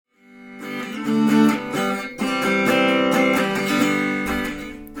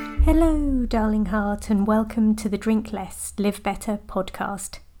darling heart, and welcome to the Drink Less, Live Better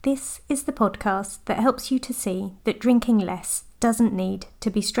podcast. This is the podcast that helps you to see that drinking less doesn't need to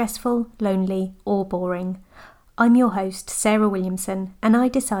be stressful, lonely, or boring. I'm your host, Sarah Williamson, and I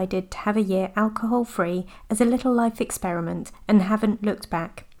decided to have a year alcohol-free as a little life experiment and haven't looked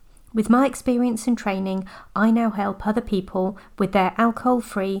back. With my experience and training, I now help other people with their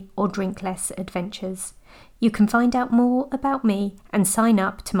alcohol-free or drink less adventures. You can find out more about me and sign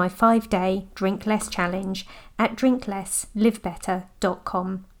up to my 5-day Drink Less Challenge at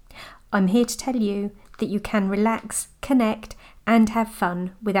drinklesslivebetter.com. I'm here to tell you that you can relax, connect, and have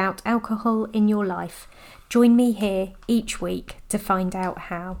fun without alcohol in your life. Join me here each week to find out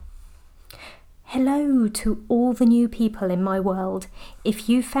how. Hello to all the new people in my world. If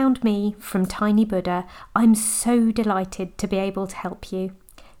you found me from Tiny Buddha, I'm so delighted to be able to help you.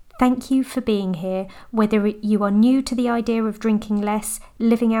 Thank you for being here, whether you are new to the idea of drinking less,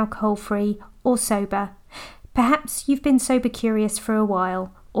 living alcohol-free, or sober. Perhaps you've been sober curious for a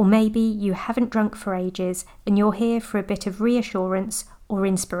while, or maybe you haven't drunk for ages and you're here for a bit of reassurance or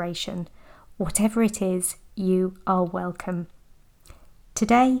inspiration. Whatever it is, you are welcome.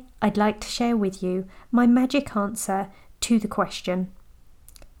 Today, I'd like to share with you my magic answer to the question.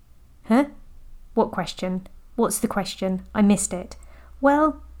 Huh? What question? What's the question? I missed it.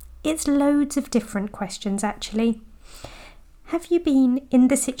 Well, it's loads of different questions actually. Have you been in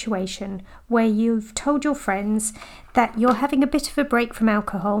the situation where you've told your friends that you're having a bit of a break from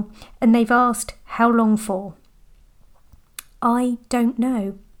alcohol and they've asked how long for? I don't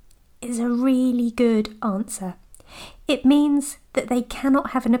know is a really good answer. It means that they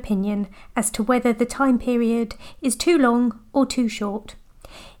cannot have an opinion as to whether the time period is too long or too short.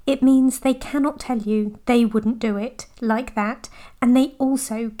 It means they cannot tell you they wouldn't do it like that, and they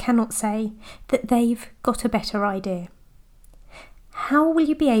also cannot say that they've got a better idea. How will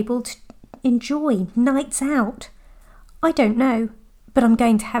you be able to enjoy nights out? I don't know, but I'm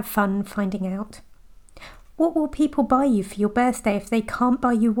going to have fun finding out. What will people buy you for your birthday if they can't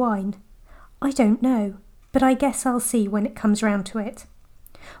buy you wine? I don't know, but I guess I'll see when it comes round to it.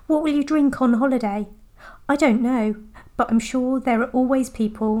 What will you drink on holiday? I don't know, but I'm sure there are always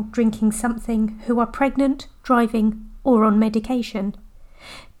people drinking something who are pregnant, driving, or on medication.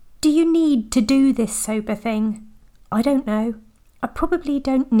 Do you need to do this sober thing? I don't know. I probably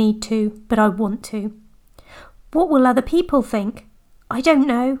don't need to, but I want to. What will other people think? I don't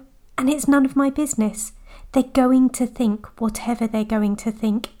know, and it's none of my business. They're going to think whatever they're going to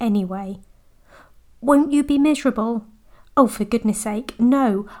think anyway. Won't you be miserable? Oh, for goodness sake,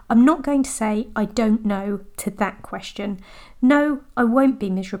 no, I'm not going to say I don't know to that question. No, I won't be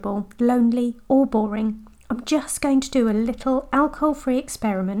miserable, lonely, or boring. I'm just going to do a little alcohol-free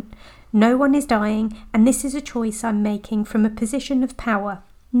experiment. No one is dying, and this is a choice I'm making from a position of power,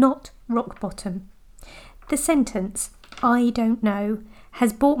 not rock bottom. The sentence, I don't know,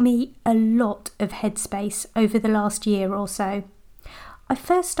 has bought me a lot of headspace over the last year or so. I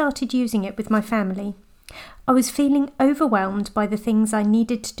first started using it with my family. I was feeling overwhelmed by the things I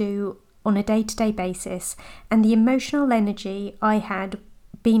needed to do on a day-to-day basis, and the emotional energy I had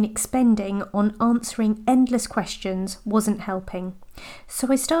been expending on answering endless questions wasn't helping.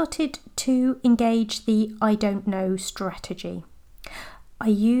 So I started to engage the I don't know strategy. I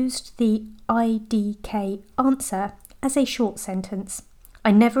used the IDK answer as a short sentence.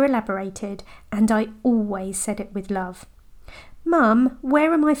 I never elaborated, and I always said it with love. Mum,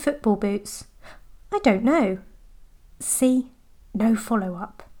 where are my football boots? I don't know. See, no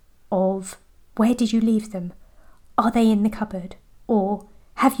follow-up of where did you leave them? Are they in the cupboard? Or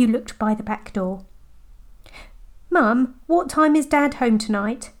have you looked by the back door? Mum, what time is Dad home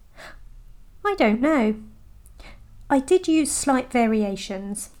tonight? I don't know. I did use slight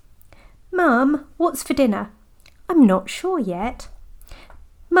variations. Mum, what's for dinner? I'm not sure yet.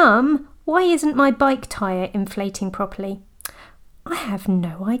 Mum, why isn't my bike tyre inflating properly? I have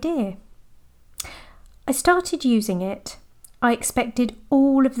no idea. I started using it. I expected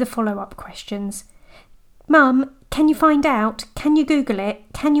all of the follow-up questions. Mum, can you find out? Can you Google it?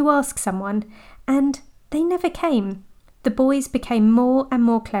 Can you ask someone? And they never came. The boys became more and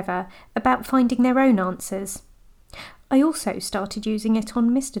more clever about finding their own answers. I also started using it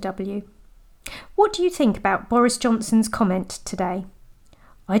on Mr. W. What do you think about Boris Johnson's comment today?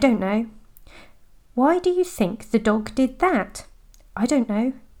 I don't know. Why do you think the dog did that? I don't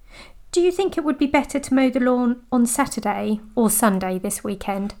know. Do you think it would be better to mow the lawn on Saturday or Sunday this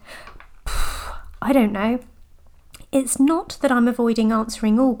weekend? I don't know. It's not that I'm avoiding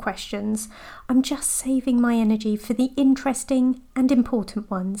answering all questions, I'm just saving my energy for the interesting and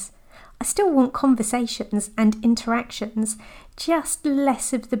important ones. I still want conversations and interactions, just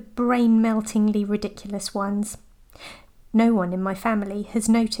less of the brain-meltingly ridiculous ones. No one in my family has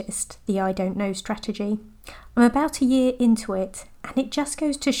noticed the I don't know strategy. I'm about a year into it, and it just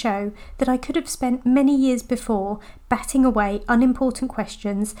goes to show that I could have spent many years before batting away unimportant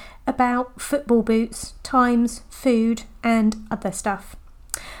questions about football boots, times, food, and other stuff.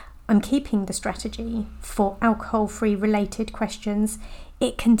 I'm keeping the strategy for alcohol-free related questions.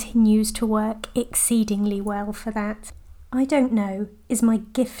 It continues to work exceedingly well for that. I don't know is my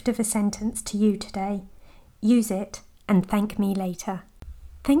gift of a sentence to you today. Use it and thank me later.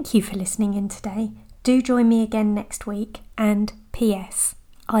 Thank you for listening in today. Do join me again next week, and P.S.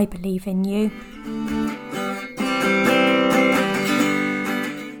 I believe in you.